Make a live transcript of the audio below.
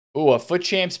Ooh, a FUT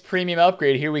Champs premium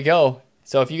upgrade. Here we go.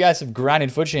 So if you guys have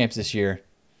grinded FUT Champs this year,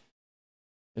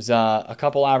 there's a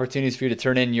couple opportunities for you to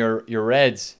turn in your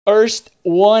reds. First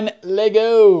one,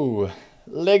 Lego.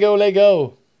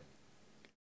 Lego.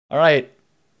 All right.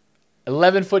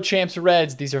 11 FUT Champs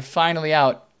reds. These are finally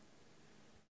out.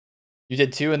 You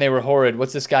did 2 and they were horrid.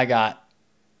 What's this guy got?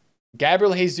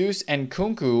 Gabriel Jesus and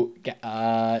Kunku.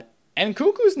 And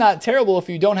Kunku's not terrible if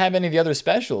you don't have any of the other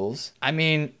specials. I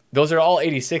mean, those are all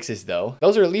 86s though.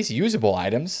 Those are at least usable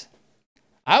items.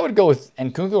 I would go with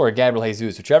Nkunku or Gabriel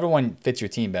Jesus, whichever one fits your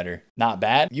team better. Not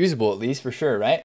bad. Usable at least for sure, right?